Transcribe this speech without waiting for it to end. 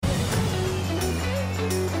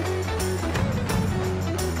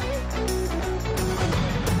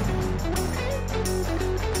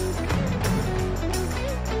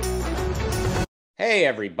Hey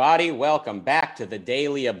everybody, welcome back to the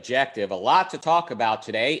Daily Objective. A lot to talk about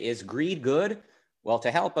today. Is greed good? Well,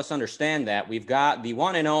 to help us understand that, we've got the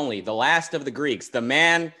one and only, the last of the Greeks, the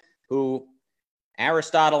man who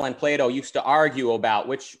Aristotle and Plato used to argue about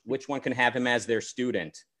which one can have him as their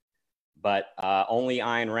student. But only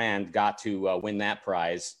Ayn Rand got to win that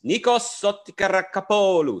prize. Nikos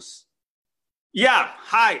Sotirakopoulos. Yeah,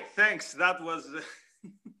 hi, thanks. That was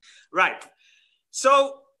right.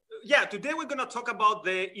 So, today we're going to talk about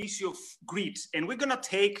the issue of greed, and we're going to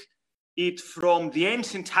take it from the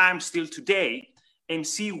ancient times till today and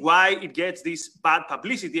see why it gets this bad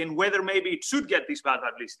publicity and whether maybe it should get this bad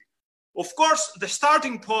publicity. Of course, the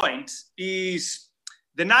starting point is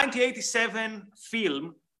the 1987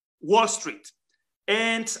 film Wall Street.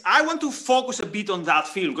 And I want to focus a bit on that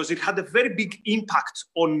film because it had a very big impact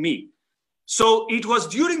on me. So it was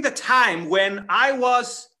during the time when I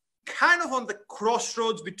was kind of on the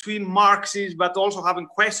crossroads between Marxism, but also having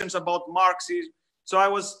questions about Marxism. So I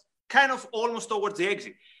was kind of almost towards the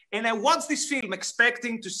exit. And I watched this film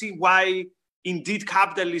expecting to see why indeed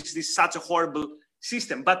capitalism is such a horrible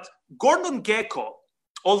system. But Gordon Gekko,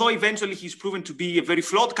 although eventually he's proven to be a very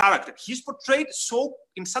flawed character, he's portrayed so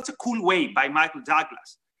in such a cool way by Michael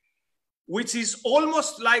Douglas, which is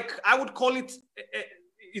almost like, I would call it,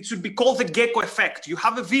 it should be called the Gekko effect. You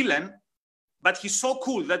have a villain, but he's so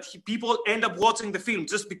cool that people end up watching the film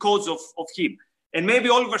just because of him. And maybe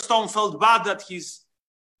Oliver Stone felt bad that his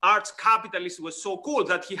arch capitalist was so cool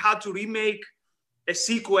that he had to remake a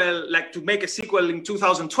sequel, like to make a sequel in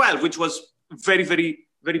 2012, which was very, very,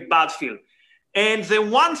 very bad film. And the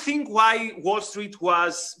one thing why Wall Street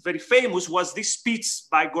was very famous was this speech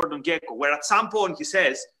by Gordon Gekko, where at some point he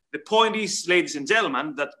says, the point is, ladies and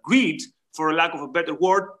gentlemen, that greed, for a lack of a better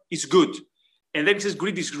word, is good. And then he says,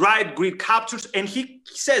 greed is right, greed captures. And he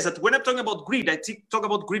says that when I'm talking about greed, I talk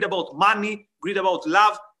about greed about money, greed about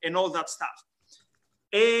love, and all that stuff.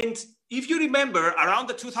 And if you remember, around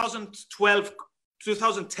the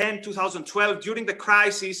 2010, 2012, during the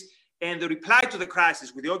crisis and the reply to the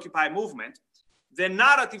crisis with the Occupy movement, the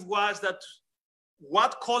narrative was that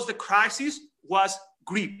what caused the crisis was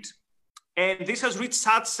greed. And this has reached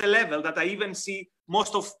such a level that I even see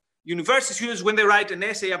most of university students, when they write an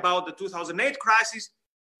essay about the 2008 crisis,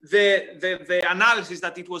 the analysis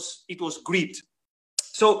that it was greed.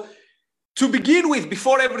 So to begin with,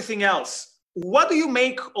 before everything else, what do you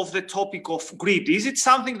make of the topic of greed? Is it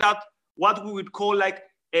something that what we would call like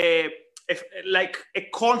a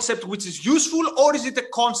concept which is useful, or is it a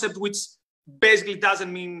concept which basically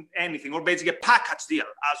doesn't mean anything, or basically a package deal,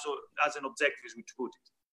 as an objectivist would put it?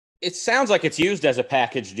 It sounds like it's used as a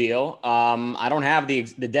package deal. I don't have the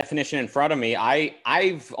definition in front of me.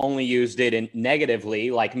 I've only used it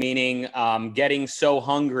negatively, like meaning getting so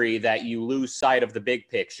hungry that you lose sight of the big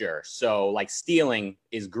picture. So like stealing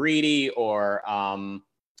is greedy, or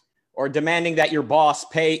demanding that your boss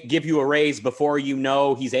give you a raise before you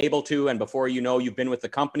know he's able to, and before you know you've been with the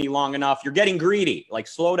company long enough. You're getting greedy. Like,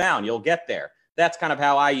 slow down, you'll get there. That's kind of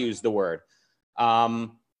how I use the word.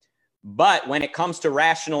 But when it comes to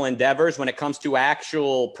rational endeavors, when it comes to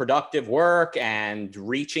actual productive work and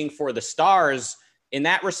reaching for the stars, in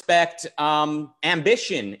that respect,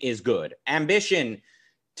 ambition is good. Ambition,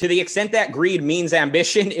 to the extent that greed means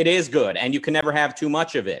ambition, it is good, and you can never have too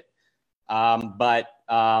much of it. But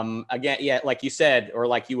again, yeah, like you said, or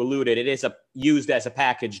like you alluded, it is used as a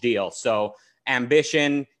package deal. So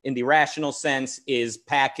ambition, in the rational sense, is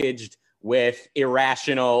packaged with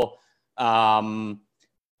irrational,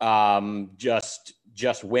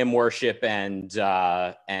 just whim worship and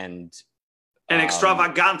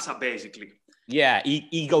extravaganza, basically. Yeah,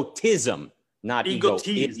 egotism, not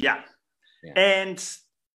egotism. Yeah. And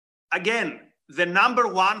again, the number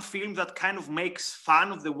one film that kind of makes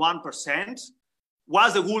fun of the 1%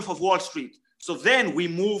 was The Wolf of Wall Street. So then we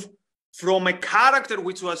move from a character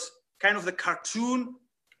which was kind of the cartoon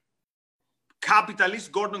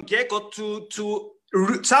capitalist Gordon Gekko to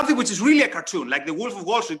something which is really a cartoon, like The Wolf of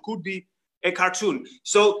Wall Street could be a cartoon.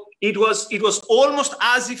 So it was almost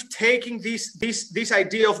as if taking this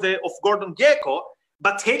idea of Gordon Gekko,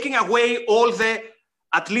 but taking away all the,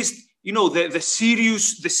 at least, the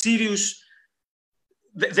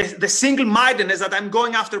single-mindedness that I'm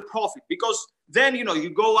going after profit, because then, you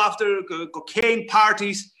go after cocaine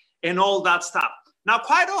parties and all that stuff. Now,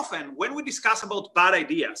 quite often when we discuss about bad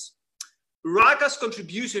ideas, Rucka's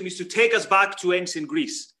contribution is to take us back to ancient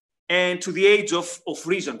Greece and to the age of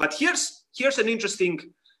reason. But here's an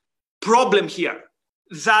interesting problem here,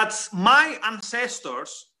 that my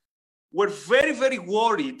ancestors were very, very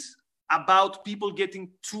worried about people getting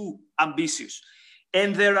too ambitious.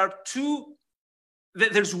 And there are two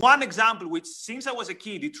there's one example which, since I was a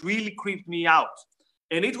kid, it really creeped me out.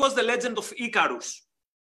 And it was the legend of Icarus.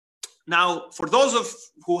 Now, for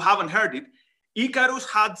those who haven't heard it, Icarus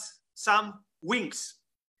had some wings.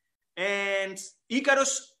 And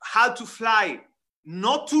Icarus had to fly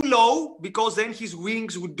not too low, because then his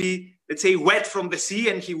wings would be, let's say, wet from the sea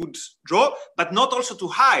and he would drop, but not also too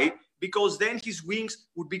high, because then his wings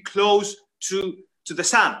would be close to the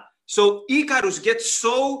sun. So Icarus gets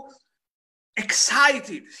so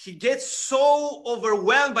excited, he gets so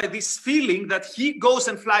overwhelmed by this feeling that he goes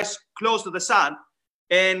and flies close to the sun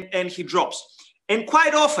and he drops. And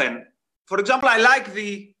quite often, for example, I like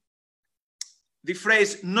the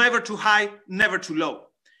phrase, never too high, never too low.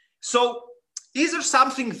 So is there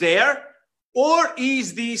something there, or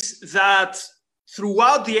is this that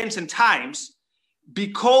throughout the ancient times,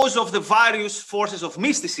 because of the various forces of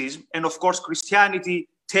mysticism, and of course Christianity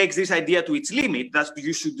takes this idea to its limit, that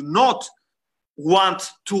you should not want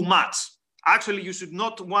too much. Actually, you should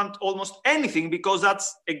not want almost anything, because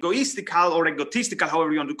that's egoistical or egotistical,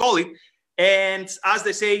 however you want to call it. And as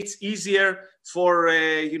they say, it's easier for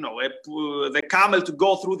the camel to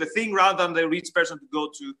go through the thing rather than the rich person to go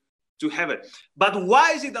to heaven. But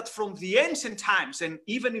why is it that from the ancient times, and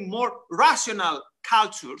even in more rational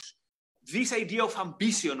cultures, this idea of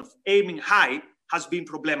ambition, of aiming high, has been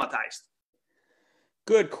problematized?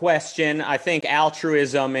 Good question. I think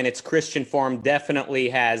altruism in its Christian form definitely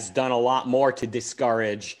has done a lot more to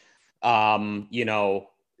discourage,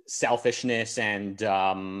 selfishness and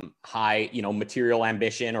high, material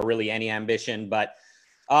ambition, or really any ambition. But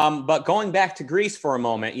going back to Greece for a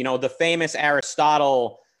moment, the famous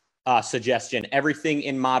Aristotle suggestion, everything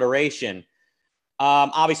in moderation,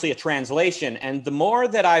 obviously a translation. And the more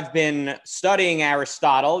that I've been studying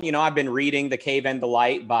Aristotle, I've been reading The Cave and the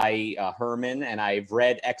Light by Herman, and I've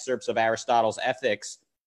read excerpts of Aristotle's Ethics,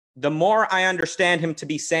 the more I understand him to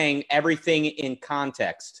be saying everything in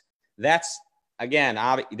context. That's, again,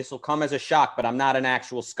 this will come as a shock, but I'm not an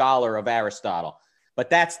actual scholar of Aristotle.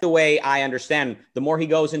 But that's the way I understand. The more he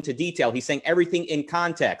goes into detail, he's saying everything in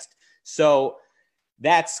context. So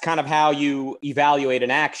that's kind of how you evaluate an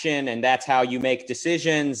action, and that's how you make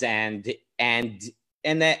decisions, and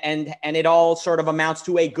it all sort of amounts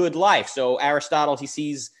to a good life. So Aristotle, he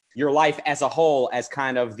sees your life as a whole as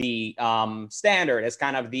kind of the standard, as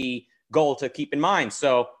kind of the goal to keep in mind.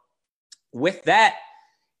 So with that,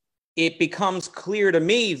 it becomes clear to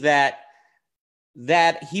me that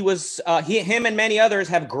him and many others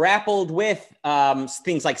have grappled with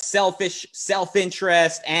things like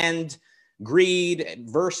self-interest and greed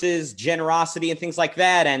versus generosity and things like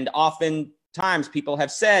that. And oftentimes people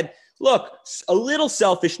have said, look, a little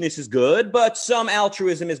selfishness is good, but some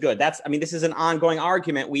altruism is good. This is an ongoing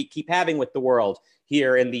argument we keep having with the world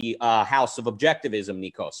here in the house of objectivism,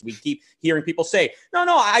 Nikos. We keep hearing people say, no,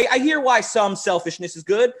 I hear why some selfishness is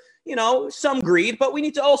good, some greed, but we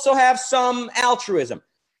need to also have some altruism.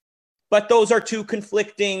 But those are two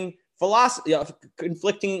conflicting philosophy,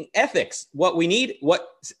 conflicting ethics. What we need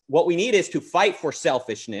is to fight for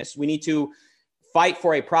selfishness. We need to fight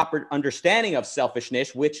for a proper understanding of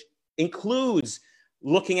selfishness, which includes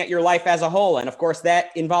looking at your life as a whole. And of course, that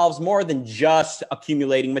involves more than just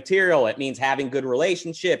accumulating material. It means having good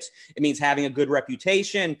relationships. It means having a good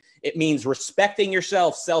reputation. It means respecting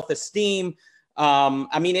yourself, self-esteem.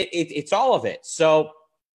 It's all of it. So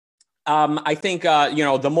I think,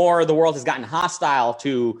 the more the world has gotten hostile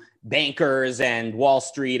to bankers and Wall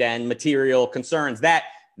Street and material concerns, that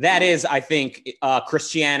is, I think,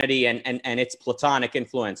 Christianity and its Platonic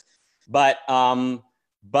influence. But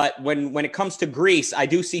when it comes to Greece, I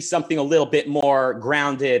do see something a little bit more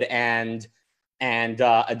grounded and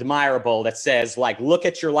admirable that says, like, look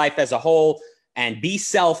at your life as a whole and be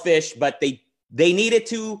selfish. But they needed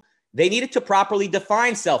to properly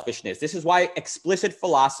define selfishness. This is why explicit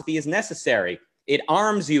philosophy is necessary. It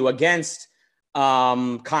arms you against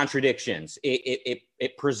contradictions.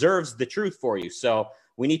 It preserves the truth for you. So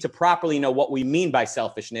we need to properly know what we mean by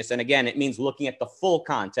selfishness. And again, it means looking at the full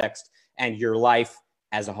context and your life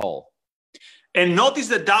as a whole. And notice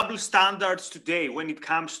the double standards today when it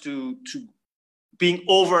comes to being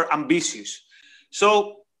over ambitious.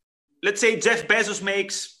 So let's say Jeff Bezos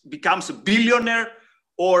becomes a billionaire,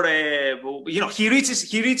 or he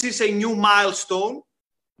reaches a new milestone,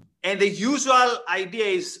 and the usual idea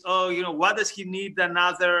is, what does he need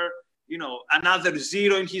another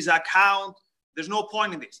zero in his account? There's no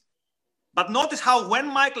point in this. But notice how when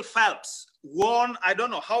Michael Phelps won, I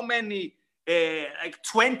don't know how many,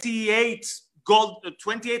 28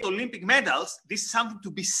 Olympic medals, this is something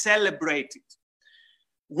to be celebrated.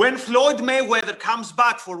 When Floyd Mayweather comes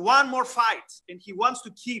back for one more fight and he wants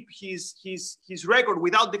to keep his record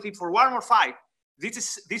without defeat for one more fight,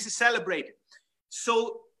 this is celebrated.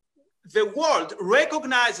 So the world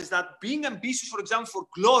recognizes that being ambitious, for example, for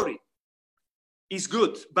glory is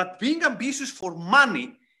good, but being ambitious for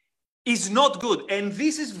money is not good. And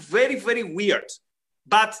this is very, very weird.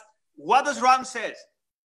 But what does Ram say?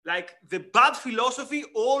 Like, the bad philosophy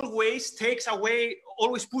always pushes away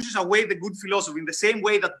the good philosophy, in the same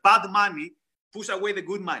way that bad money pushes away the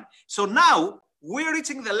good money. So now we're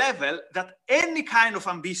reaching the level that any kind of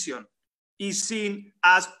ambition is seen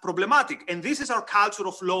as problematic. And this is our culture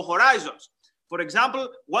of low horizons. For example,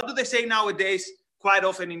 what do they say nowadays quite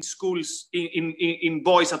often in schools, in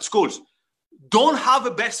boys at schools? Don't have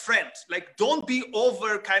a best friend. Like, don't be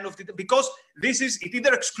over kind of, because it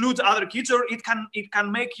either excludes other kids or it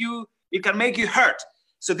can make you hurt.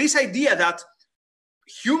 So this idea that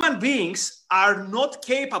human beings are not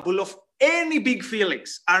capable of any big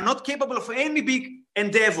feelings, are not capable of any big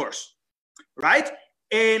endeavors, right?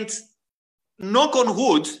 And knock on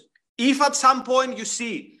wood, if at some point you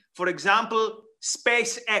see, for example,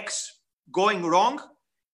 SpaceX going wrong,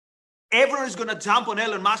 everyone is going to jump on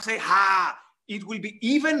Elon Musk and say, it will be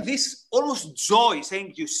even this almost joy,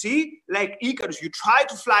 saying, you see, like Icarus, you try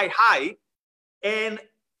to fly high and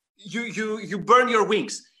you burn your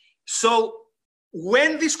wings. So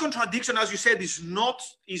when this contradiction, as you said, is not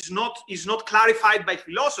clarified by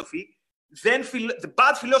philosophy, then the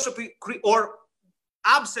bad philosophy or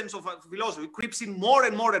absence of a philosophy creeps in more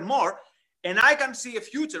and more and more. And I can see a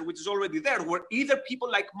future, which is already there, where either people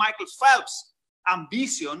like Michael Phelps'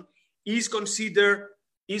 ambition is considered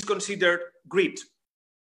greed.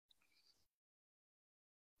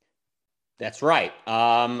 That's right.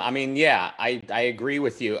 I agree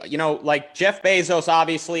with you. You know, like Jeff Bezos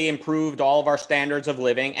obviously improved all of our standards of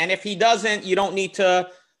living. And if he doesn't, you don't need to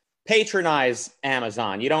patronize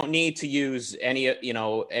Amazon. You don't need to use any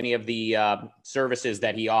of the services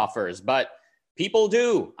that he offers. But people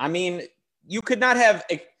do. I mean, you could not have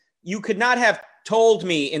told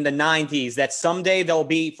me in the 90s that someday they'll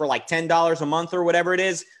be, for like $10 a month or whatever it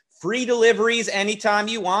is, free deliveries anytime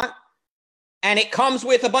you want. And it comes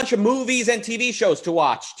with a bunch of movies and TV shows to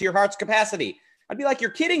watch to your heart's capacity. I'd be like,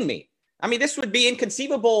 you're kidding me. I mean, this would be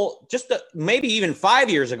inconceivable maybe even 5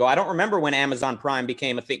 years ago. I don't remember when Amazon Prime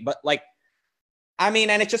became a thing, but and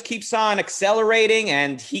it just keeps on accelerating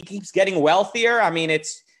and he keeps getting wealthier. I mean,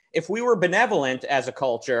 if we were benevolent as a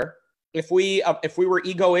culture, if we were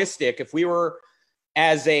egoistic, if we were,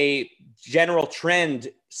 as a general trend,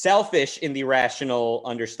 selfish in the rational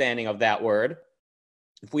understanding of that word,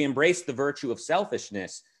 if we embrace the virtue of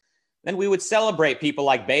selfishness, then we would celebrate people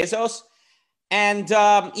like Bezos. And,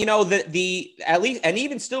 at least, and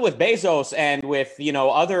even still with Bezos and with,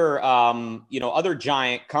 other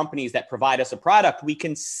giant companies that provide us a product, we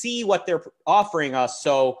can see what they're offering us.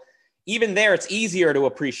 So even there, it's easier to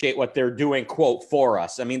appreciate what they're doing, quote, for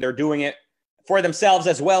us. I mean, they're doing it for themselves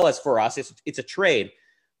as well as for us. It's a trade.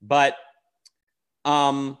 But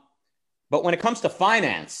when it comes to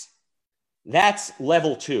finance, that's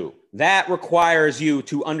level 2. That requires you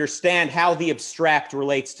to understand how the abstract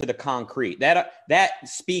relates to the concrete. That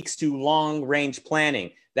speaks to long-range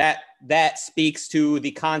planning. That speaks to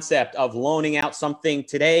the concept of loaning out something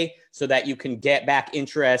today so that you can get back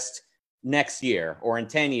interest next year or in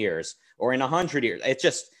 10 years or in 100 years. It's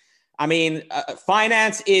just,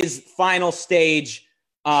 finance is final stage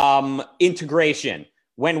integration.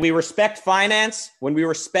 When we respect finance, when we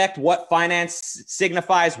respect what finance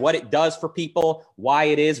signifies, what it does for people, why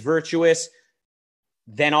it is virtuous,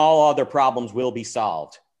 then all other problems will be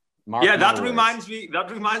solved. That reminds me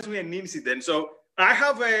of an incident. So I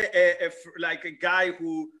have a guy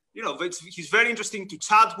who, he's very interesting to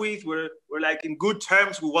chat with. We're like in good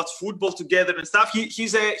terms. We watch football together and stuff.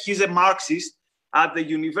 He's a Marxist at the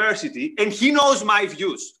university, and he knows my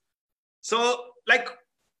views. So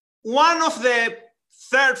one of the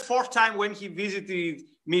third, fourth time when he visited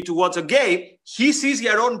me to watch a game, he sees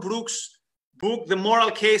Yaron Brook's book, The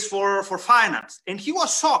Moral Case for Finance. And he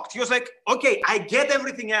was shocked. He was like, okay, I get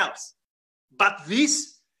everything else. But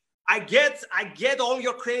this, I get all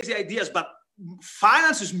your crazy ideas, but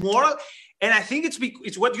finance is moral. And I think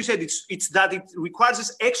it's what you said. It's that it requires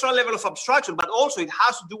this extra level of abstraction, but also it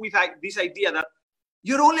has to do with this idea that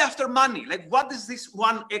you're only after money. Like, what does this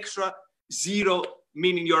one extra zero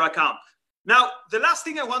mean in your account? Now, the last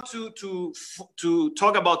thing I want to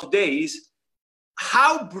talk about today is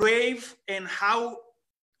how brave and how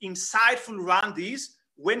insightful Rand is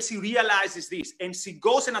when she realizes this, and she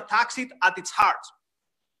goes and attacks it at its heart.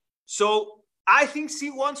 So I think she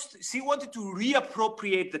wanted to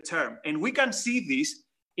reappropriate the term, and we can see this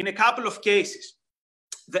in a couple of cases.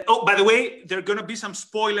 By the way, there are going to be some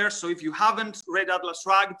spoilers. So if you haven't read Atlas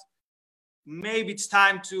Shrugged, maybe it's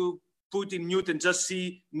time to put in mute and just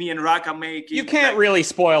see me and Rucka make it. You can't really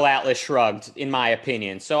spoil Atlas Shrugged, in my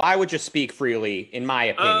opinion. So I would just speak freely, in my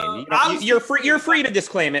opinion. You're free to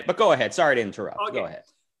disclaim it, but go ahead. Sorry to interrupt. Okay. Go ahead.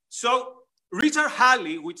 So Richard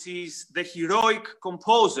Halley, which is the heroic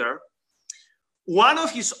composer, one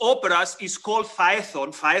of his operas is called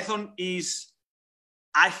Phaethon. Phaethon is,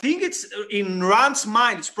 I think it's in Rand's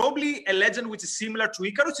mind, it's probably a legend which is similar to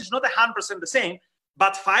Icarus. It's not 100% the same,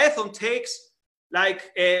 but Phaethon takes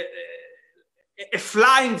like a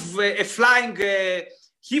flying,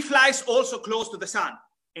 he flies also close to the sun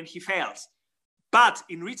and he fails. But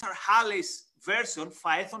in Richard Halley's version,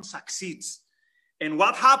 Phaethon succeeds. And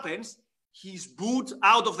what happens? He's booed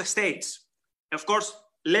out of the stage. Of course,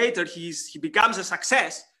 later he becomes a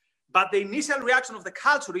success, but the initial reaction of the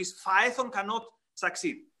culture is Phaethon cannot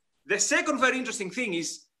succeed. The second very interesting thing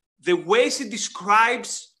is the way she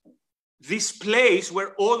describes this place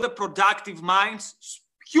where all the productive minds,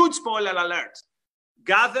 huge spoiler alert,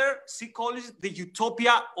 gather. She calls it the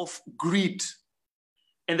utopia of greed.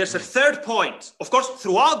 And there's a third point. Of course,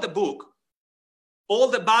 throughout the book, all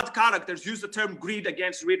the bad characters use the term greed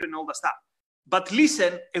against greed and all that stuff. But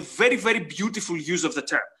listen, a very, very beautiful use of the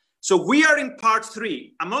term. So we are in part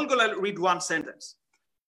 3. I'm only going to read one sentence.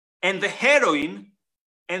 And the heroine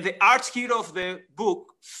and the arch hero of the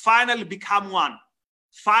book finally become one.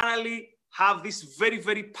 Finally have this very,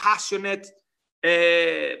 very passionate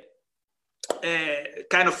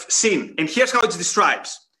kind of scene. And here's how it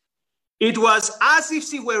describes. It was as if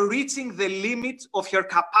she were reaching the limit of her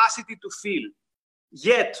capacity to feel.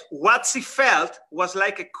 Yet what she felt was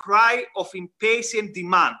like a cry of impatient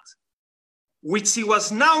demand, which she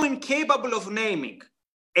was now incapable of naming,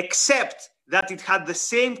 except that it had the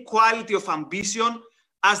same quality of ambition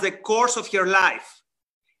as the course of her life,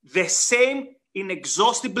 the same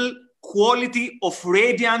inexhaustible quality of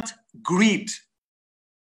radiant greed.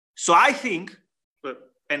 So I think,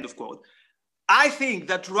 end of quote, I think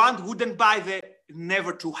that Rand wouldn't buy the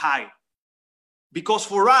never too high. Because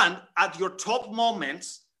for Rand, at your top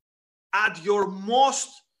moments, at your most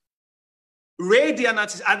radiant,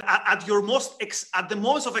 at the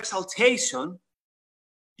moments of exaltation,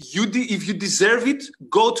 if you deserve it,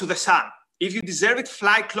 go to the sun. If you deserve it,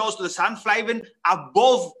 fly close to the sun, fly even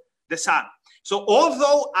above the sun. So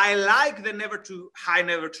although I like the never too high,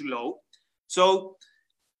 never too low, so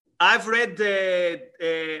I've read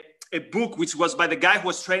a book which was by the guy who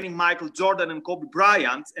was training Michael Jordan and Kobe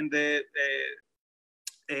Bryant and the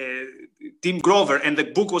Tim Grover, and the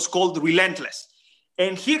book was called Relentless.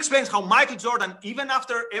 And he explains how Michael Jordan, even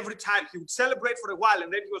after every time, he would celebrate for a while,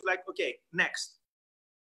 and then he was like, okay, next.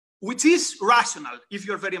 Which is rational if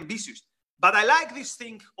you're very ambitious. But I like this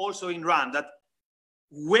thing also in Rand, that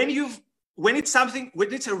when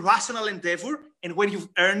it's a rational endeavor, and when you've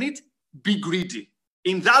earned it, be greedy.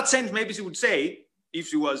 In that sense, maybe she would say, if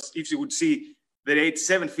she would see the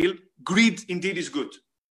 87 film, greed indeed is good.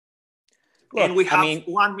 Look, and we have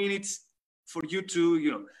 1 minute for you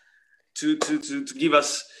to give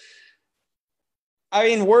us. I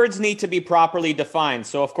mean, words need to be properly defined.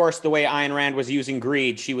 So, of course, the way Ayn Rand was using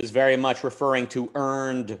greed, she was very much referring to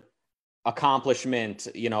earned accomplishment,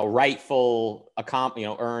 rightful,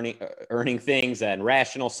 earning things, and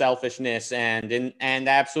rational selfishness, and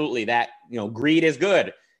absolutely that, greed is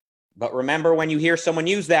good. But remember, when you hear someone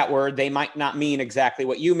use that word, they might not mean exactly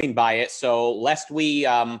what you mean by it. So, lest we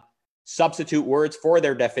substitute words for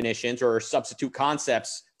their definitions or substitute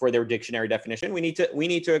concepts for their dictionary definition, we need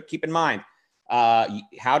to keep in mind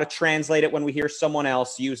how to translate it when we hear someone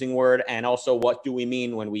else using word, and also what do we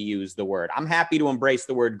mean when we use the word. I'm happy to embrace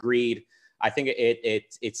the word greed. I think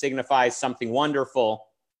it signifies something wonderful.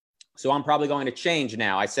 So I'm probably going to change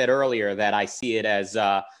now. I said earlier that I see it as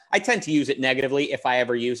I tend to use it negatively if I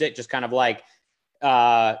ever use it, just kind of like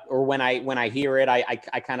or when I hear it, I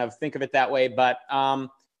kind of think of it that way. But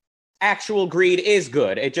actual greed is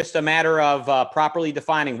good. It's just a matter of properly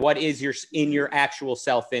defining what is in your actual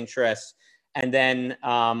self-interest. And then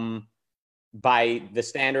by the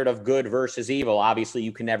standard of good versus evil, obviously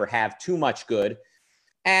you can never have too much good.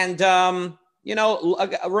 And,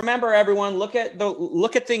 remember, everyone, look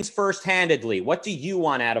at things first-handedly. What do you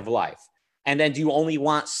want out of life? And then do you only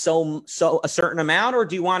want so a certain amount, or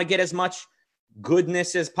do you want to get as much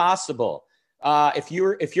goodness as possible? If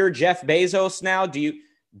you're Jeff Bezos now, do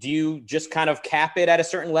you just kind of cap it at a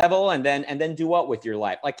certain level and then do what with your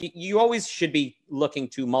life? Like you always should be looking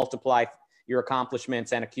to multiply your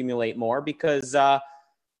accomplishments and accumulate more, because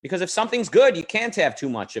if something's good, you can't have too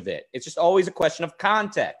much of it. It's just always a question of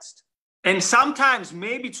context. And sometimes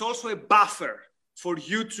maybe it's also a buffer for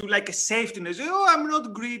you to, like a safety net. Oh, I'm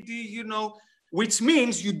not greedy, you know, which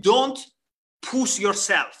means you don't push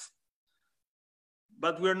yourself.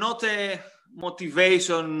 But we're not a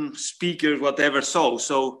motivation speaker, whatever.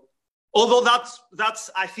 So although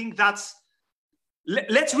that's I think that's,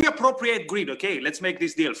 let's reappropriate greed. Okay, let's make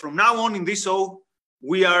this deal. From now on in this show,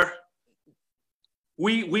 we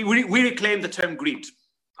reclaim the term greed.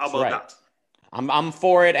 How about that? I'm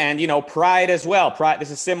for it. And, you know, pride as well. Pride, this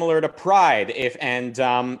is similar to pride.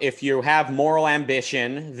 If you have moral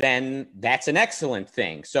ambition, then that's an excellent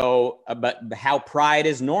thing. So, but how pride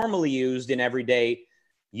is normally used in everyday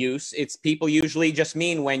use, it's people usually just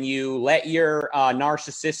mean when you let your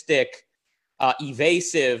narcissistic,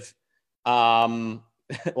 evasive,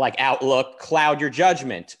 like outlook cloud your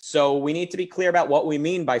judgment. So we need to be clear about what we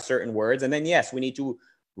mean by certain words. And then, yes, we need to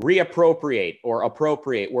reappropriate or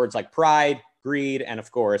appropriate words like pride, greed, and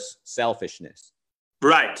of course, selfishness.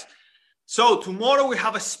 Right. So tomorrow we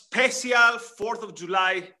have a special 4th of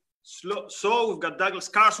July show. We've got Douglas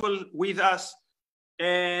Carswell with us,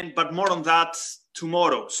 but more on that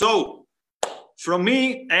tomorrow. So from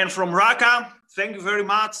me and from Rucka, thank you very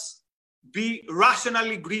much. Be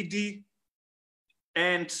rationally greedy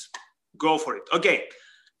and go for it. Okay.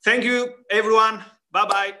 Thank you, everyone.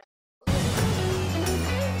 Bye-bye.